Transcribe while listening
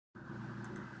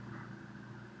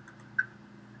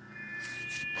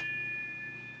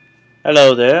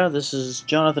Hello there, this is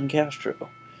Jonathan Castro.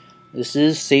 This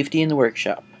is Safety in the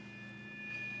Workshop.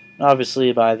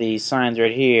 Obviously, by the signs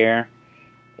right here,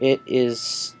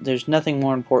 there's nothing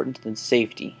more important than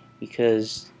safety,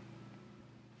 because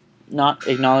not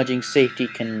acknowledging safety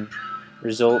can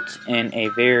result in a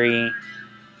very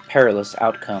perilous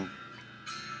outcome,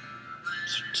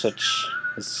 such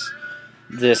as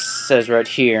this says right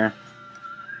here.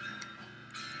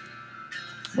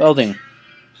 Welding.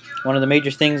 One of the major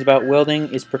things about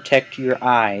welding is protect your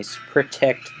eyes.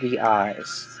 Protect the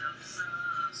eyes.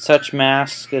 Such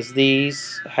masks as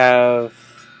these have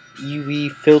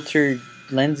UV filtered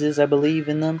lenses, I believe,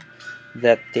 in them,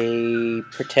 that they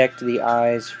protect the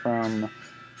eyes from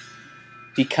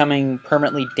becoming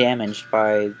permanently damaged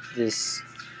by this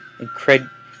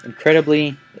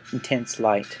incredibly intense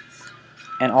light.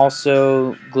 And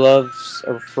also, gloves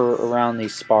for around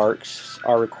these sparks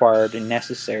are required and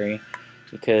necessary,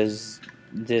 because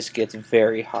this gets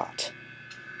very hot.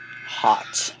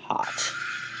 Hot.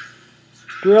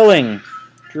 Drilling.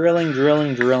 Drilling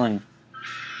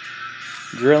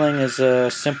is a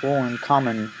simple and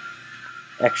common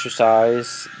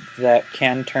exercise that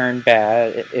can turn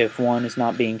bad if one is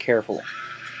not being careful.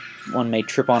 One may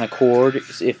trip on a cord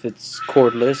if it's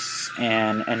cordless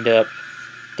and end up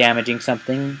damaging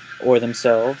something or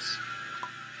themselves,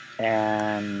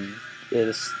 and it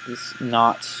is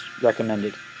not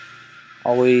recommended.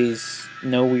 Always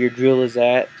know where your drill is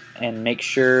at and make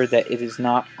sure that it is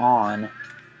not on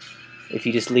if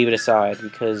you just leave it aside,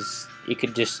 because you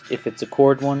could just, if it's a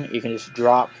cord one, you can just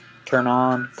drop, turn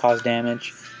on, cause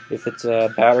damage. If it's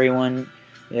a battery one,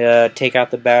 take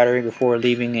out the battery before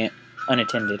leaving it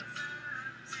unattended.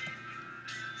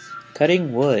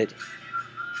 Cutting wood.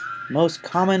 Most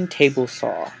common table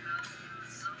saw.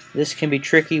 This can be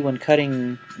tricky when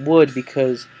cutting wood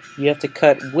because you have to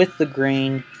cut with the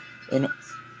grain, I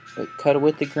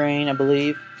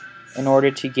believe, in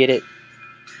order to get it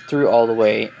through all the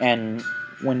way. And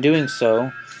when doing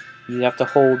so, you have to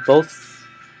hold both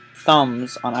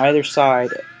thumbs on either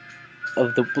side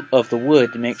of the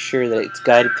wood to make sure that it's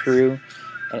guided through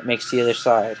and it makes the other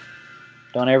side.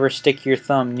 Don't ever stick your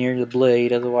thumb near the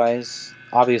blade, otherwise,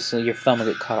 obviously, your thumb will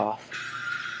get cut off.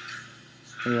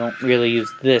 We don't really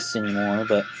use this anymore,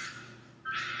 but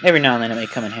every now and then it may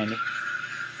come in handy.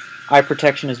 Eye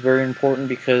protection is very important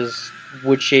because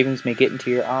wood shavings may get into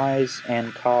your eyes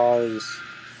and cause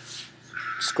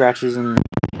scratches and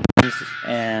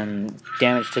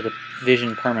damage to the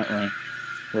vision permanently,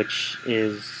 which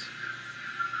is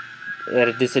at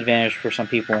a disadvantage for some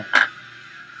people.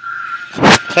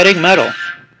 Cutting metal.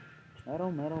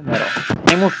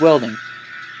 Same with welding.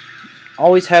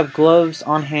 Always have gloves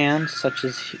on hand, such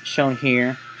as shown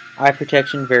here. Eye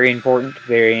protection, very important.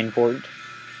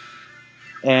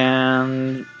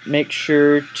 And make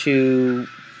sure to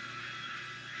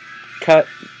cut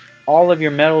all of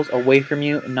your metals away from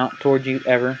you and not towards you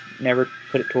ever. Never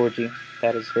put it towards you.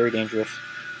 That is very dangerous.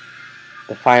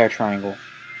 The fire triangle.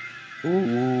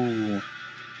 Ooh.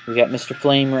 We got Mr.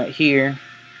 Flame right here.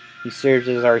 He serves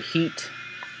as our heat.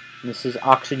 This is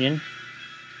oxygen.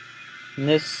 And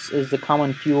this is the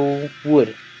common fuel,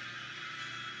 wood.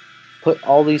 Put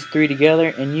all these three together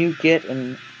and you get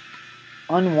an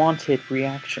unwanted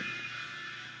reaction.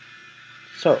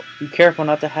 So, be careful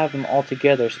not to have them all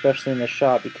together, especially in the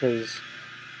shop, because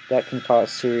that can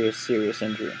cause serious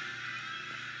injury.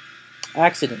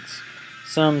 Accidents.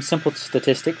 Some simple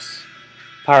statistics.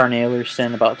 Power nailers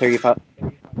send about 35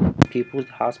 people to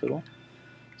the hospital.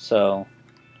 So,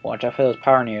 watch out for those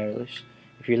power nailers.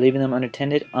 If you're leaving them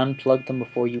unattended, unplug them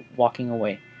before you walking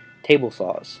away. Table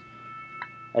saws.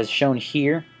 As shown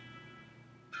here,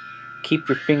 keep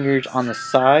your fingers on the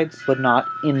sides, but not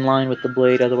in line with the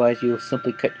blade, otherwise you'll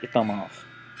simply cut your thumb off.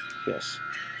 Yes.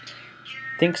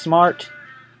 Think smart,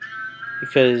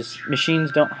 because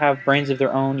machines don't have brains of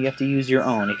their own. You have to use your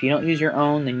own. If you don't use your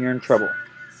own, then you're in trouble.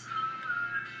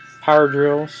 Power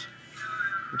drills.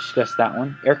 We discussed that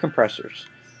one. Air compressors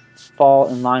fall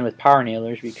in line with power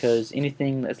nailers, because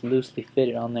anything that's loosely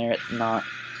fitted on there, not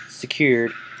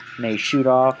secured, may shoot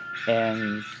off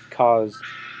and cause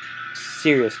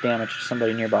serious damage to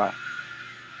somebody nearby.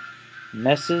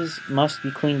 Messes must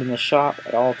be cleaned in the shop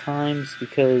at all times,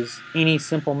 because any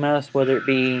simple mess, whether it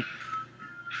be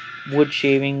wood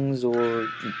shavings or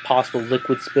possible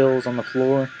liquid spills on the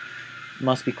floor,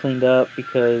 must be cleaned up,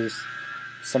 because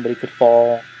somebody could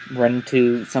fall, run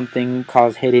into something,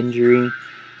 cause head injury,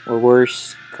 or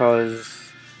worse,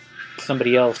 cause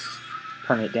somebody else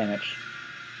permanent damage.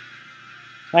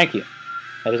 Thank you.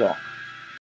 That is all.